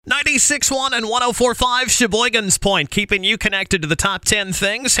96.1 and 104.5 Sheboygan's Point, keeping you connected to the top 10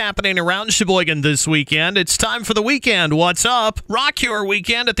 things happening around Sheboygan this weekend. It's time for the weekend. What's up? Rock your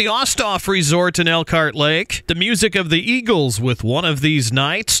weekend at the Osthoff Resort in Elkhart Lake. The music of the Eagles with One of These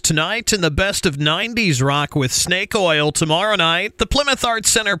Nights tonight, and the best of 90s rock with Snake Oil tomorrow night. The Plymouth Arts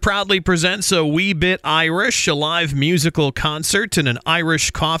Center proudly presents A Wee Bit Irish, a live musical concert in an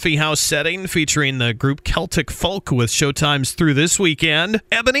Irish coffee house setting featuring the group Celtic Folk with showtimes through this weekend.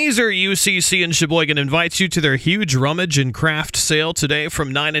 Ebenezer UCC in Sheboygan invites you to their huge rummage and craft sale today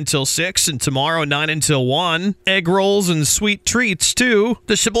from 9 until 6 and tomorrow 9 until 1. Egg rolls and sweet treats, too.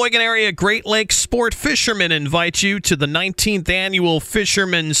 The Sheboygan Area Great Lakes Sport Fishermen invite you to the 19th Annual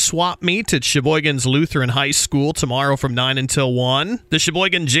Fisherman Swap Meet at Sheboygan's Lutheran High School tomorrow from 9 until 1. The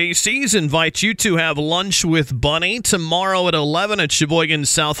Sheboygan JCs invite you to have lunch with Bunny tomorrow at 11 at Sheboygan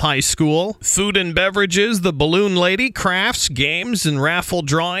South High School. Food and beverages, the Balloon Lady, crafts, games, and raffle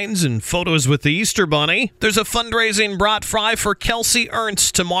drawings and photos with the Easter Bunny. There's a fundraising brat fry for Kelsey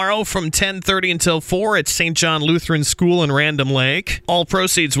Ernst tomorrow from 10:30 until 4 at St. John Lutheran School in Random Lake. All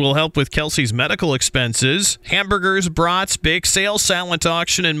proceeds will help with Kelsey's medical expenses. Hamburgers, brats, bake sale, silent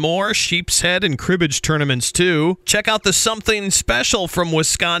auction, and more. Sheep's Head and cribbage tournaments, too. Check out the Something Special from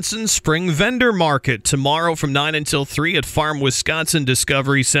Wisconsin Spring Vendor Market tomorrow from 9 until 3 at Farm Wisconsin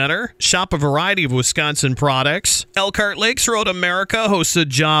Discovery Center. Shop a variety of Wisconsin products. Elkhart Lakes Road America hosts a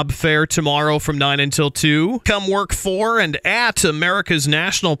job fair tomorrow from 9 until 2. Come work for and at America's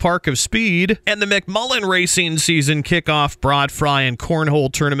National Park of Speed. And the McMullen Racing Season Kickoff Broad Fry and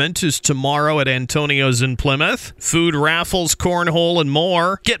Cornhole Tournament is tomorrow at Antonio's in Plymouth. Food, raffles, cornhole, and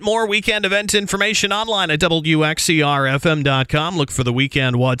more. Get more weekend event information online at WXCRFM.com. Look for the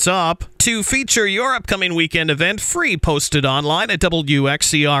weekend What's Up. To feature your upcoming weekend event, free, posted online at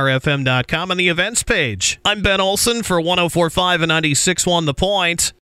WXCRFM.com on the events page. I'm Ben Olson for 104.5 and 96.1 The Point.